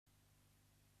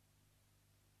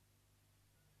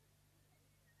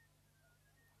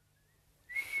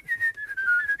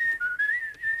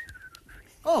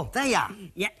Oh, there you are.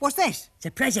 Yeah. What's this? It's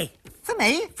a present. For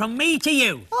me? From me to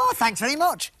you. Oh, thanks very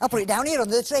much. I'll put it down here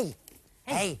under the tree.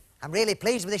 Hey, I'm really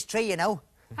pleased with this tree, you know.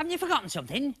 Haven't you forgotten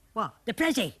something? What? The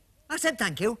present. I said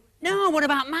thank you. No, what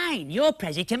about mine? Your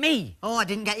present to me. Oh, I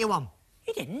didn't get you one.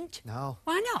 You didn't? No.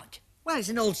 Why not? Well, it's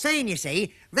an old saying, you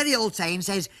see. Very old saying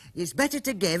says, it's better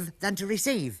to give than to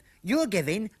receive. You're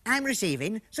giving, I'm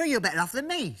receiving, so you're better off than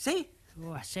me, see?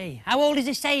 Oh, I see. How old is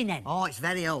this saying then? Oh, it's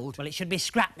very old. Well, it should be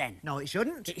scrapped then. No, it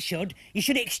shouldn't. It should. You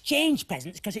should exchange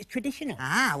presents because it's traditional.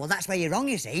 Ah, well, that's where you're wrong,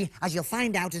 you see, as you'll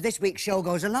find out as this week's show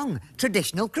goes along.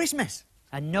 Traditional Christmas.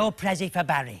 And no present for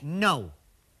Barry. No.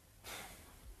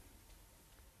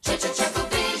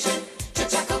 ChuckleVision,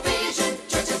 ChuckleVision,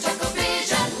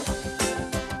 ChuckleVision.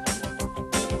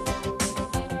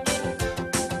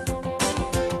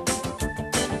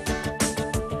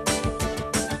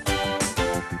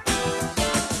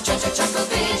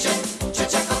 ChuckleVision,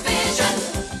 ChuckleVision.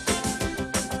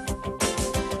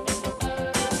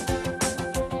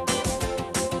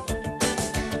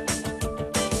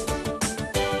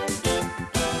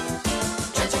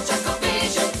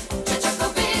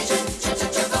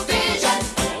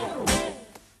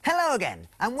 Hello again,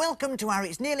 and welcome to our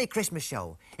It's Nearly Christmas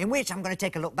show, in which I'm going to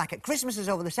take a look back at Christmases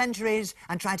over the centuries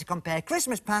and try to compare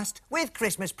Christmas past with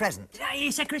Christmas present. Did I hear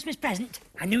you say Christmas present?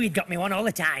 I knew he'd got me one all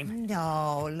the time.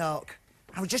 No, look.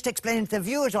 I was just explaining to the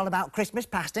viewers all about Christmas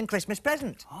past and Christmas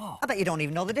present. Oh. I bet you don't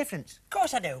even know the difference. Of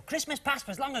course I do. Christmas past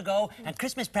was long ago and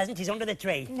Christmas present is under the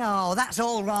tree. No, that's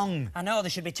all wrong. I know, there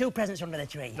should be two presents under the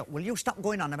tree. Look, will you stop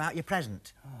going on about your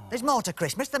present? There's more to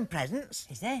Christmas than presents.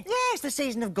 Is there? Yeah, it's the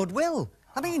season of goodwill.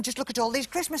 I mean, just look at all these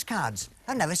Christmas cards.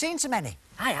 I've never seen so many.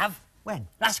 I have. When?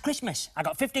 Last Christmas, I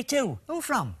got 52. Who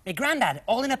from? My grandad,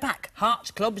 all in a pack.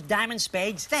 Hearts, clubs, diamonds,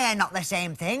 spades. They're not the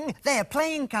same thing. They're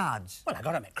playing cards. Well, I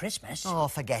got them at Christmas. Oh,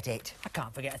 forget it. I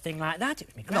can't forget a thing like that. It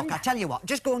was my grandad. Look, I tell you what,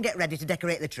 just go and get ready to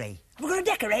decorate the tree. We're going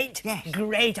to decorate? Yes.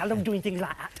 Great, I love doing things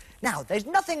like that. Now, there's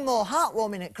nothing more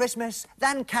heartwarming at Christmas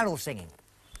than carol singing.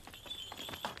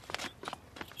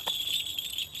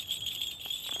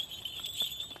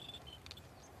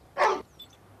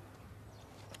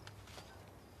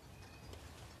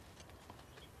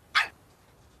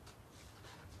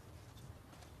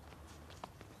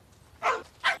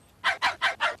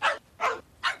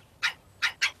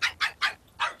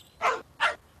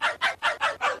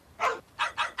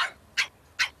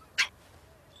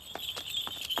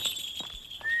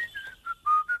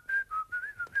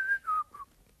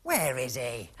 Where is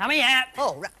he? I'm here.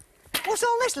 Oh, what's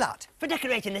all this lot? For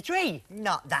decorating the tree.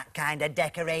 Not that kind of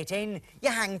decorating. You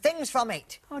hang things from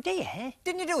it. Oh, do you?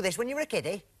 Didn't you do this when you were a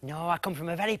kiddie? No, I come from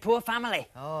a very poor family.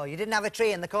 Oh, you didn't have a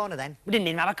tree in the corner then? We didn't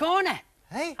even have a corner.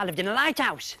 Hey? I lived in a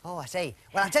lighthouse. Oh, I see.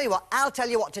 Well, I'll tell you what, I'll tell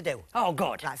you what to do. Oh,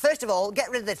 good. Right, first of all, get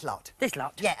rid of this lot. This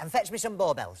lot? Yeah, and fetch me some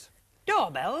doorbells.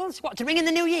 Doorbells? What, to ring in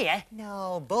the new year?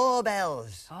 No,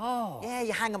 doorbells. Oh. Yeah,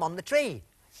 you hang them on the tree.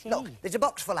 See. Look, there's a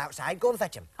box full outside. Go and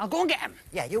fetch them. I'll go and get them.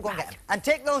 Yeah, you go and get Right. them. And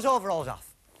take those overalls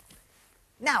off.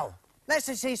 Now, let's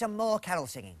just see some more carol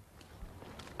singing.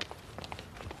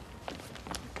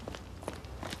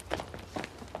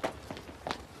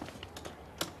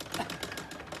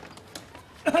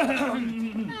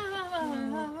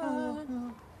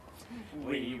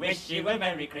 We wish you a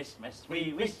Merry Christmas.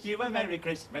 We wish you a Merry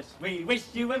Christmas. We wish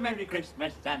you a Merry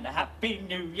Christmas and a Happy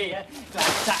New Year. Clap,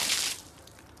 clap.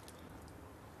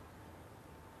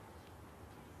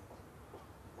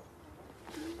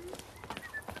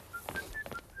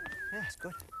 Yeah, that's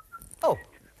good. Oh,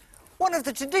 one of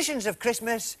the traditions of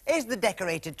Christmas is the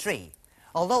decorated tree.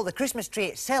 Although the Christmas tree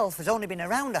itself has only been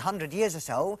around 100 years or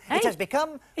so, it Hey. has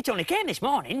become... It only came this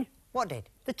morning. What did?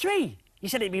 The tree. You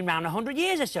said it'd been around 100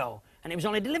 years or so, and it was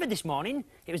only delivered this morning.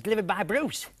 It was delivered by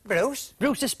Bruce. Bruce?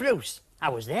 Bruce the Spruce. I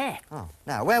was there. Oh,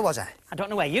 now, where was I? I don't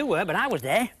know where you were, but I was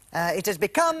there. It has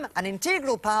become an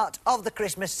integral part of the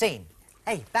Christmas scene.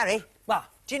 Hey, Barry, What?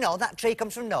 do you know that tree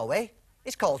comes from Norway?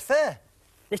 It's called fir.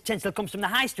 This tinsel comes from the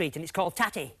high street, and it's called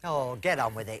Tatty. Oh, get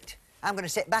on with it. I'm going to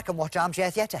sit back and watch Armchair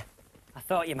Theatre. I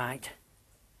thought you might.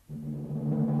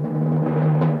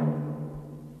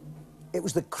 It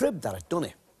was the crib that had done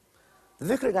it. The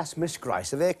vicar had asked Miss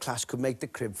Grice if her class could make the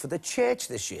crib for the church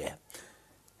this year.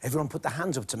 Everyone put their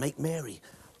hands up to make Mary.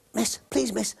 Miss,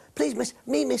 please, miss,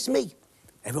 me, miss, me.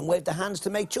 Everyone waved their hands to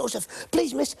make Joseph.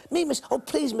 Please, miss, me, miss, oh,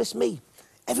 please, miss, me.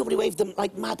 Everybody waved them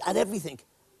like mad at everything.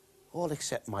 All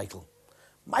except Michael.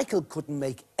 Michael couldn't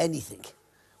make anything.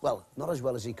 Well, not as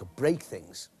well as he could break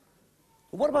things.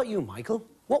 Well, what about you, Michael?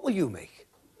 What will you make?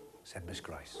 Said Miss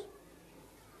Grice.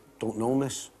 Don't know,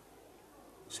 miss,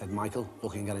 said Michael,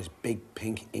 looking at his big,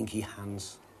 pink, inky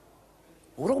hands.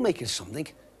 We're all making something.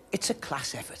 It's a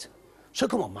class effort. So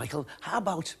come on, Michael, how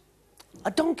about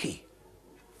a donkey?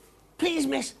 Please,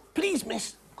 miss,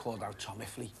 called out Tom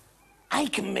Iffley. I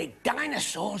can make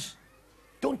dinosaurs.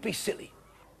 Don't be silly,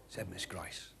 said Miss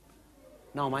Grice.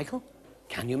 Now, Michael,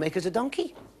 can you make us a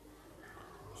donkey?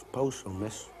 Suppose so,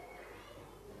 miss,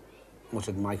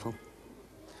 muttered Michael.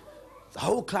 The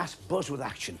whole class buzzed with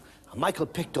action, and Michael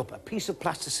picked up a piece of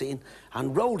plasticine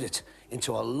and rolled it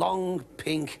into a long,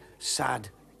 pink, sad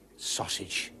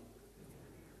sausage.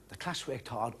 The class worked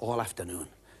hard all afternoon,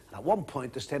 and at one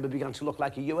point the stable began to look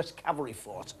like a US cavalry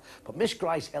fort, but Miss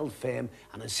Grice held firm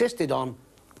and insisted on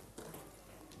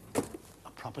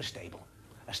a proper stable.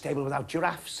 A stable without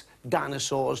giraffes,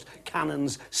 dinosaurs,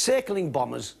 cannons, circling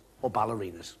bombers, or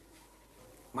ballerinas.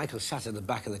 Michael sat at the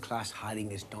back of the class hiding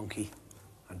his donkey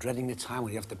and dreading the time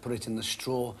when he'd have to put it in the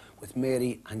straw with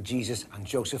Mary and Jesus and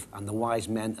Joseph and the wise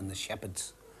men and the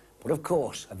shepherds. But of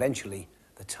course, eventually,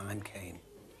 the time came.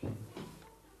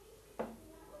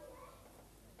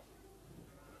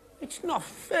 It's not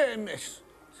fair, miss,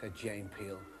 said Jane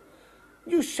Peel.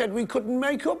 You said we couldn't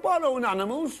make up our own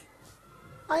animals.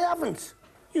 I haven't.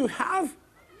 You have?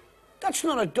 That's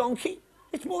not a donkey.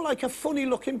 It's more like a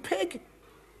funny-looking pig.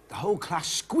 The whole class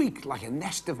squeaked like a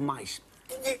nest of mice.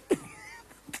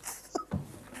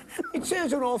 Its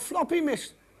ears are all floppy,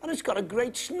 miss, and it's got a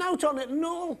great snout on it and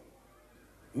all.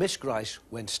 Miss Grice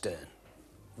went stern.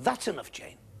 That's enough,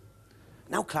 Jane.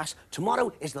 Now, class,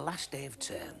 tomorrow is the last day of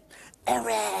term.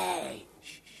 Hooray!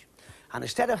 Shh. And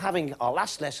instead of having our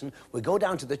last lesson, we go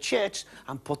down to the church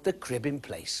and put the crib in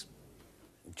place.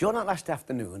 During that last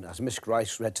afternoon, as Miss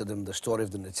Grice read to them the story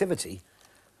of the Nativity,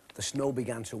 the snow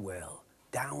began to whirl,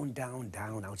 down, down,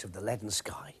 down out of the leaden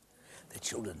sky. The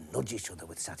children nudged each other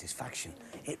with satisfaction.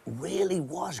 It really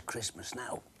was Christmas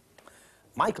now.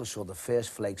 Michael saw the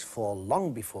first flakes fall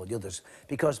long before the others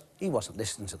because he wasn't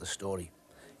listening to the story.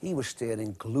 He was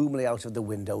staring gloomily out of the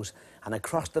windows and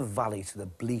across the valley to the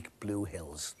bleak blue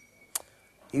hills.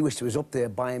 He wished he was up there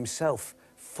by himself,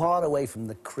 far away from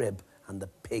the crib and the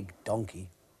pig donkey.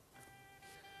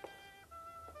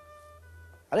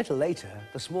 A little later,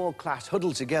 the small class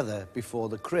huddled together before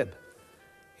the crib.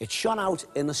 It shone out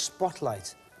in the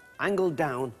spotlight, angled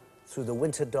down through the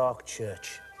winter-dark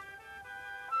church.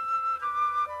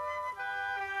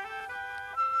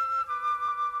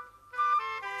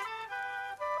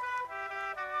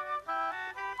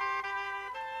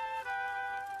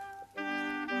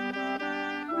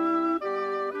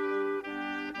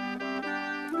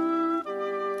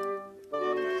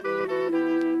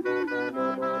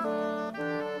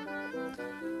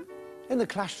 In the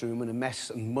classroom, in a mess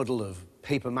and muddle of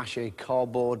papier-mâché,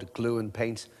 cardboard, glue and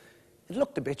paint, it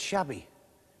looked a bit shabby.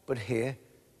 But here,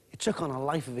 it took on a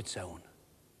life of its own.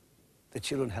 The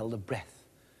children held their breath,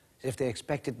 as if they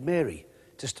expected Mary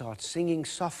to start singing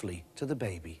softly to the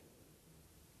baby.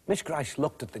 Miss Grice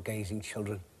looked at the gazing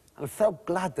children and felt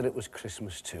glad that it was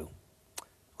Christmas too.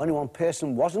 Only one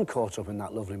person wasn't caught up in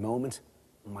that lovely moment,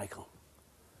 Michael.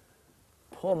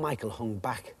 Poor Michael hung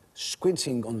back,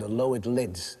 squinting under lowered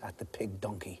lids at the pig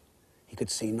donkey. He could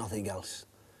see nothing else.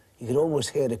 He could almost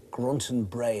hear it grunt and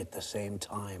bray at the same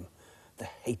time. The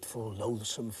hateful,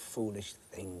 loathsome, foolish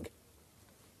thing.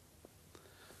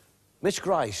 Miss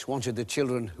Grice wanted the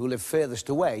children who lived furthest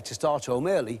away to start home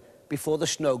early before the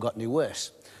snow got any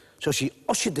worse. So she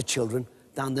ushered the children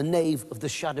down the nave of the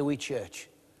shadowy church.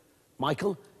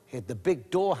 Michael heard the big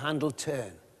door handle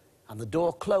turn, and the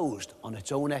door closed on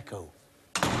its own echo.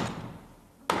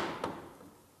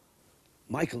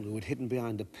 Michael, who had hidden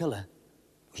behind a pillar,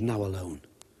 was now alone.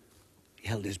 He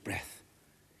held his breath.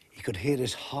 He could hear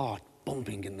his heart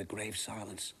bumping in the grave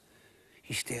silence.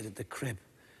 He stared at the crib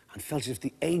and felt as if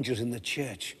the angels in the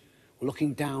church were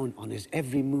looking down on his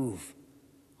every move,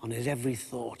 on his every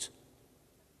thought.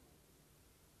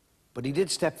 But he did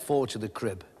step forward to the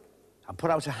crib and put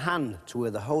out a hand to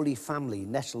where the Holy Family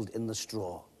nestled in the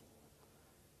straw.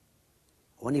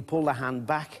 When he pulled the hand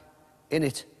back, in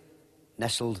it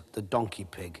nestled the donkey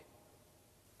pig.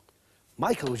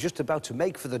 Michael was just about to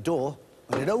make for the door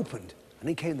when it opened, and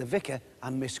in came the vicar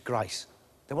and Miss Grice.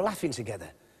 They were laughing together,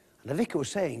 and the vicar was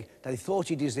saying that he thought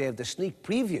he deserved a sneak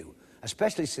preview,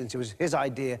 especially since it was his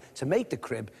idea to make the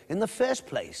crib in the first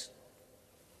place.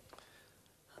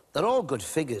 They're all good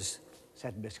figures,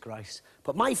 said Miss Grice,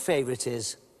 but my favourite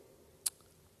is...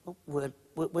 Oh,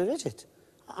 where is it?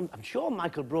 I'm sure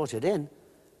Michael brought it in.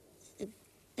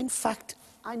 In fact,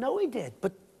 I know he did,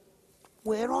 but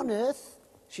where on earth?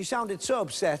 She sounded so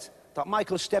upset that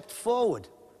Michael stepped forward,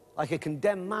 like a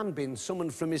condemned man being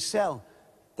summoned from his cell.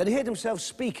 Then he heard himself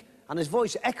speak, and his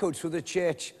voice echoed through the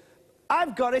church.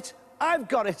 I've got it,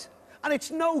 and it's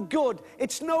no good,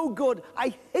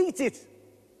 I hate it.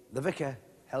 The vicar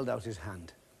held out his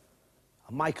hand,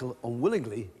 and Michael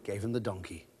unwillingly gave him the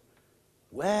donkey.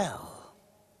 "Well,"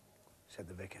 said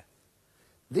the vicar,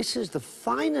 "this is the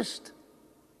finest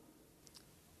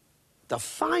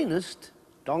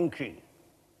donkey,"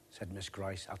 said Miss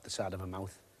Grice out the side of her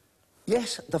mouth.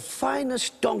 "Yes, the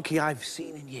finest donkey I've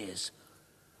seen in years.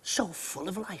 So full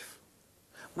of life.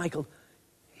 Michael,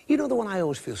 you know the one I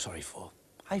always feel sorry for?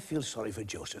 I feel sorry for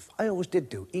Joseph. I always did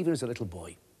do, even as a little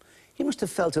boy. He must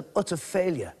have felt an utter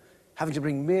failure, having to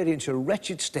bring Mary into a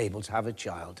wretched stable to have a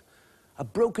child. A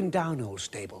broken-down old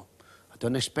stable. I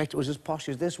don't expect it was as posh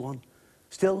as this one.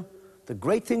 Still, the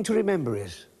great thing to remember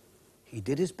is he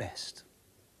did his best."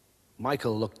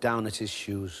 Michael looked down at his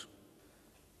shoes.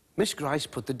 Miss Grice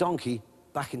put the donkey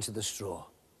back into the straw.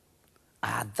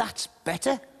 "Ah, that's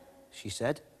better," she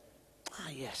said. "Ah,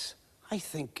 yes, I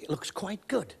think it looks quite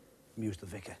good," mused the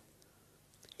vicar.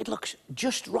 "It looks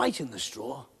just right in the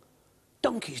straw.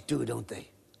 Donkeys do, don't they?"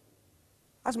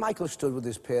 As Michael stood with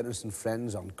his parents and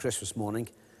friends on Christmas morning,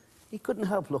 he couldn't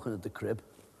help looking at the crib,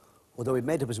 although he'd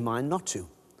made up his mind not to.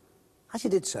 As he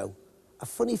did so, a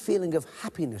funny feeling of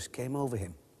happiness came over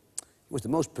him. It was the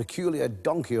most peculiar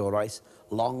donkey, all right,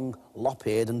 long,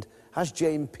 lop-eared, and, as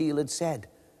Jane Peel had said,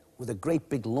 with a great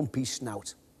big lumpy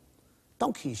snout.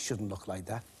 Donkeys shouldn't look like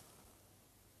that.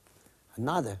 And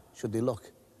neither should they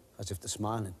look as if they're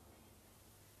smiling.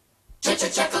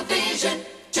 ChuckleVision,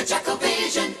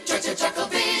 ChuckleVision,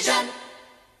 ChuckleVision.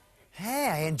 Hey,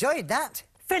 I enjoyed that.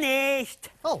 Finished.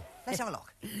 Oh, let's have a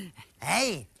look.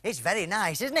 Hey, it's very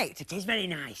nice, isn't it? It is very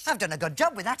nice. I've done a good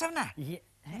job with that, haven't I? Yeah.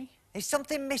 Hey? There's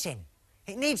something missing.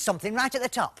 It needs something right at the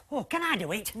top. Oh, can I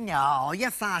do it? No,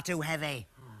 you're far too heavy.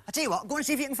 I'll tell you what, go and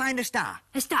see if you can find a star.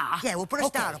 A star? Yeah, we'll put a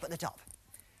star up at the top.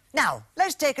 Now,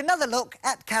 let's take another look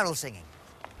at carol singing.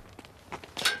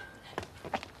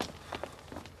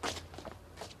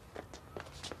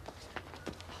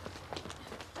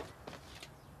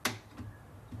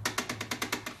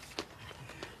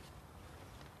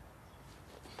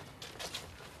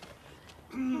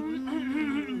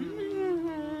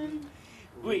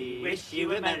 We wish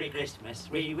you a Merry Christmas.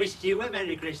 We wish you a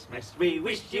Merry Christmas. We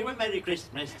wish you a Merry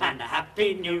Christmas and a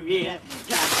Happy New Year.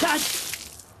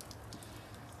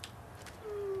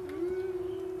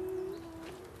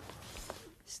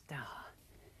 Star.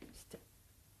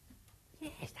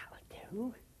 Yes, that'll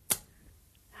do.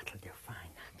 That'll do fine,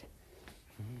 that.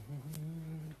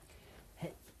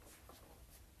 Hey,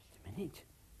 just a minute.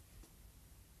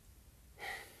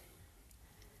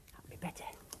 That'll be better.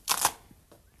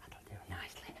 That'll do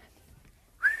nicely.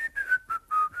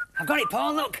 I've got it,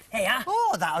 Paul, look. Here you are.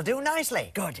 Oh, that'll do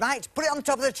nicely. Good. Right, put it on the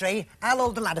top of the tree. I'll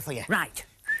hold the ladder for you. Right.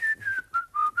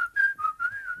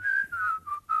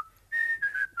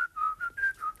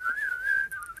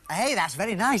 Hey, that's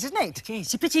very nice, isn't it?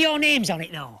 It's a pity your name's on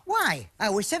it, though. Why? I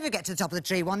always said we'd get to the top of the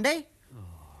tree one day. Oh.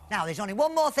 Now, there's only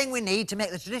one more thing we need to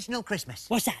make the traditional Christmas.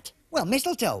 What's that? Well,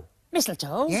 mistletoe.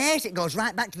 Mistletoe? Yes, it goes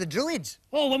right back to the Druids.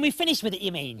 Oh, when we finish with it,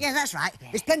 you mean? Yeah, that's right.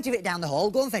 There's plenty of it down the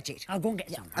hall. Go and fetch it. I'll go and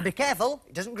get some. And be careful,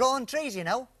 it doesn't grow on trees, you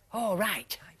know. Oh,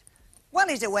 right. While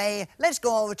he's away, let's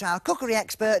go over to our cookery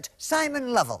expert,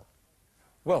 Simon Lovell.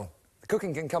 Well, the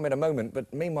cooking can come in a moment,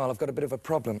 but meanwhile I've got a bit of a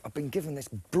problem. I've been given this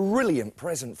brilliant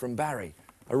present from Barry.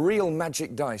 A real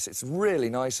magic dice. It's really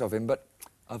nice of him, but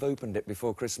I've opened it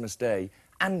before Christmas Day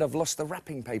and I've lost the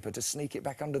wrapping paper to sneak it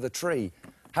back under the tree.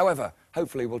 However,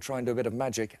 hopefully we'll try and do a bit of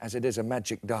magic, as it is a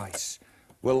magic dice.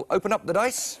 We'll open up the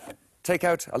dice, take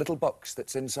out a little box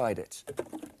that's inside it.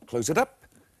 Close it up,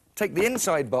 take the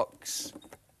inside box,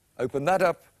 open that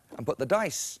up and put the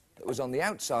dice that was on the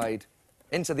outside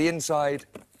into the inside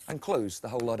and close the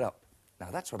whole lot up. Now,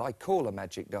 that's what I call a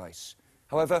magic dice.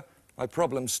 However, my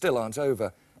problems still aren't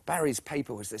over. Barry's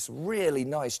paper was this really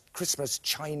nice Christmas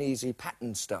Chinese-y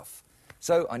pattern stuff.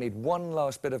 So I need one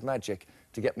last bit of magic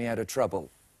to get me out of trouble.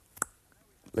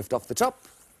 Lift off the top,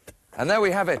 and there we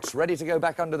have it, ready to go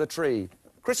back under the tree.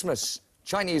 Christmas,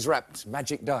 Chinese-wrapped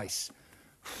magic dice.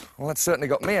 Well, that's certainly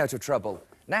got me out of trouble.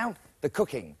 Now, the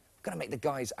cooking. I'm going to make the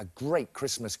guys a great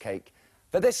Christmas cake.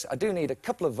 For this, I do need a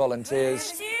couple of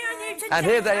volunteers. And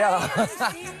here they are,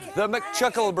 the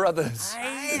McChuckle brothers.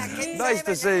 Nice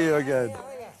to see you again.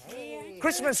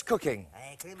 Christmas cooking.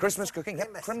 Christmas cooking,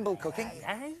 yep, crumble cooking.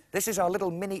 This is our little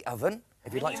mini oven,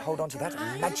 if you'd like to hold on to that,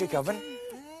 magic oven.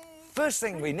 first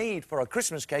thing we need for a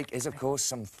Christmas cake is, of course,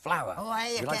 some flour. Oh,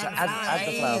 here Would you like to can. add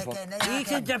the flour for...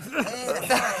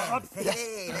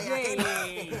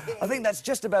 I think that's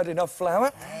just about enough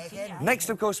flour. Next,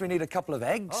 of course, we need a couple of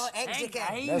eggs. Oh, eggs you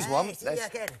can. There's one. Yes,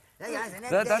 you can.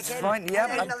 That's fine, yeah.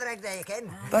 There's another egg there, you can.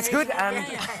 That's good, and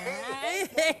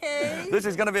this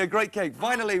is going to be a great cake.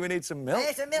 Finally, we need some milk.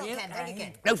 There's some milk, Ken. There you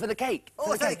can. No, for the cake.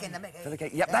 Oh, sorry, Ken. For the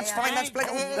cake. Yep, that's fine. That's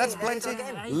plenty. That's plenty.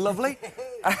 Lovely.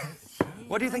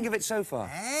 What do you think of it so far?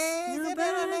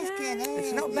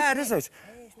 It's not bad, is it?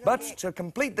 But to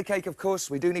complete the cake, of course,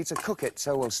 we do need to cook it,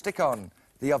 so we'll stick on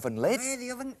the oven lid.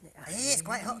 The oven. It's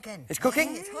quite hot, Ken. It's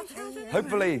cooking? It's hot.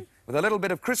 Hopefully, with a little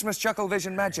bit of Christmas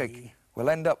ChuckleVision magic, we'll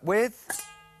end up with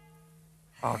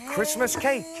our Christmas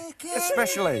cake,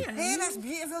 especially. Hey, that's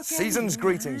beautiful, Ken. Season's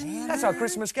greetings. That's our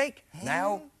Christmas cake.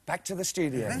 Now, back to the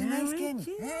studio. Very nice, Ken.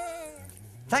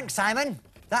 Thanks, Simon.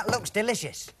 That looks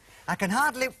delicious. I can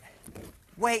hardly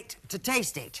wait to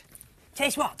taste it.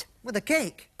 Taste what? Well, the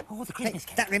cake. Oh, the Christmas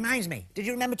cake. That reminds me. Did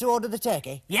you remember to order the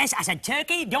turkey? Yes, I said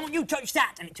turkey, don't you touch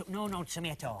that. And it took no notice of me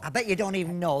at all. I bet you don't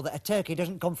even know that a turkey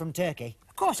doesn't come from Turkey.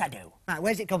 Of course I do. Right,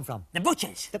 where's it come from? The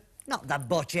butchers. Not the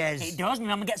butchers. It does. My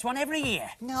mum gets one every year.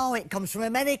 No, it comes from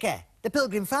America. The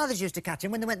Pilgrim Fathers used to catch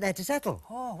him when they went there to settle.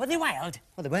 Oh, were they wild?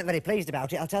 Well, they weren't very pleased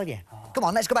about it, I'll tell you. Come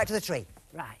on, let's go back to the tree.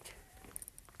 Right.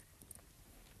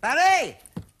 Barry!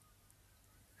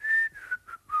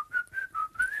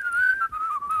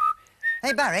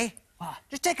 Hey, Barry. What?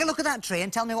 Just take a look at that tree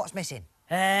and tell me what's missing.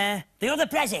 The other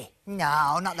prezi.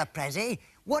 No, not the prezi.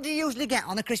 What do you usually get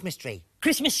on a Christmas tree?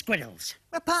 Christmas squirrels.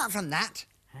 Apart from that,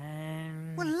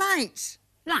 well, lights.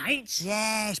 Lights?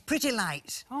 Yes, pretty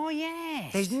lights. Oh,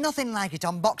 yes. There's nothing like it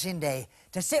on Boxing Day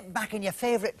to sit back in your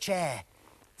favourite chair,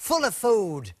 full of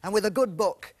food and with a good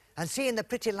book, and seeing the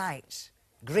pretty lights.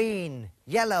 Green,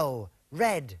 yellow,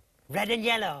 red. Red and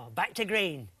yellow, back to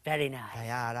green. Very nice. They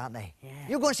are, aren't they? Yeah.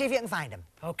 You go and see if you can find them.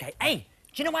 OK. Hey,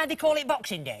 do you know why they call it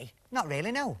Boxing Day? Not really,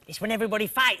 no. It's when everybody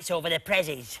fights over their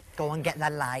prezzies. Go and get the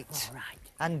lights. All right.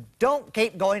 And don't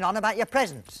keep going on about your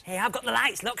presents. Hey, I've got the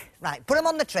lights, look. Right, put them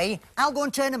on the tree, I'll go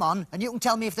and turn them on, and you can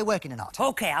tell me if they're working or not.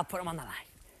 OK, I'll put them on the light.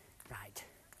 Right.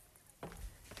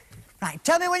 Right,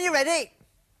 tell me when you're ready.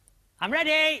 I'm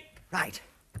ready. Right.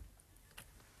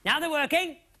 Now they're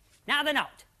working. Now they're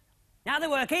not. Now they're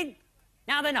working.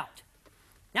 Now they're not.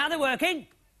 Now they're working.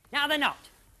 Now they're not.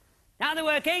 Now they're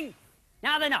working.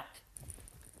 Now they're not.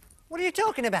 What are you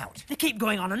talking about? They keep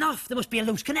going on and off. There must be a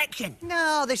loose connection.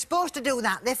 No, they're supposed to do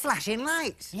that. They're flashing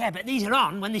lights. Yeah, but these are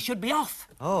on when they should be off.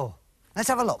 Oh, let's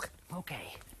have a look. OK.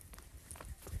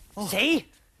 See?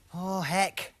 Oh,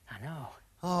 heck. I know.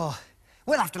 Oh,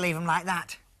 we'll have to leave them like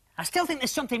that. I still think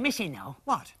there's something missing, though.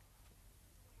 What?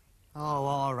 Oh,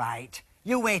 all right.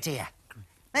 You wait here.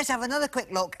 Let's have another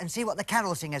quick look and see what the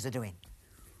carol singers are doing.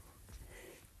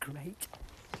 Great.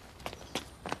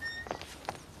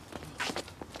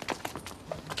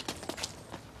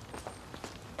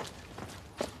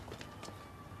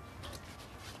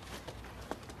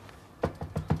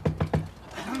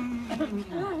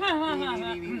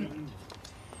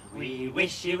 We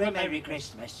wish you a Merry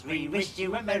Christmas. We wish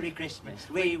you a Merry Christmas.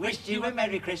 We wish you a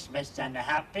Merry Christmas and a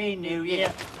Happy New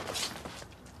Year.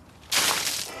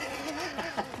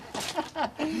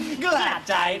 Glad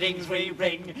tidings we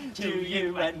bring to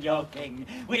you and your king.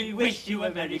 We wish you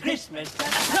a Merry Christmas and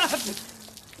a Happy...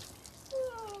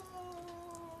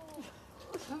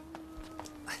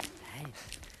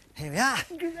 Here we are.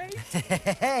 Great.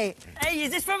 Hey. Hey, is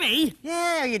this for me?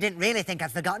 Yeah, you didn't really think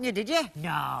I'd forgotten you, did you?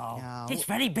 No. No. It's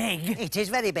very big. It is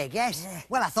very big, yes.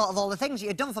 Well, I thought of all the things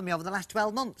you'd done for me over the last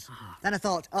 12 months. Then I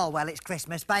thought, oh, well, it's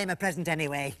Christmas, buy him a present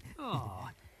anyway. Oh.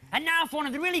 And now for one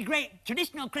of the really great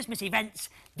traditional Christmas events,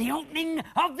 the opening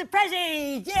of the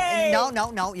prezzies! Yay!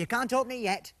 No, you can't open it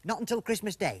yet. Not until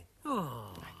Christmas Day.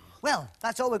 Oh. Well,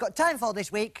 that's all we've got time for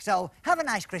this week, so have a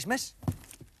nice Christmas.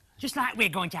 Just like we're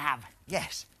going to have.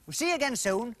 Yes. We'll see you again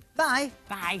soon. Bye.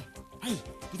 Bye. Hey,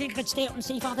 you think I could stay up and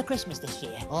see Father Christmas this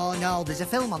year? Oh, no, there's a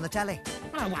film on the telly.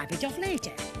 I'll wipe it off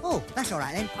later. Oh, that's all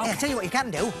right, then. Hey, I'll tell you what you can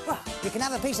do. You can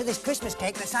have a piece of this Christmas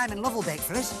cake that Simon Lovell baked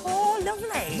for us. Oh,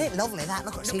 lovely. Isn't it lovely, that?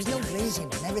 Look at seasonal glazing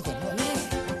and everything. Look.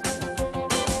 Yeah.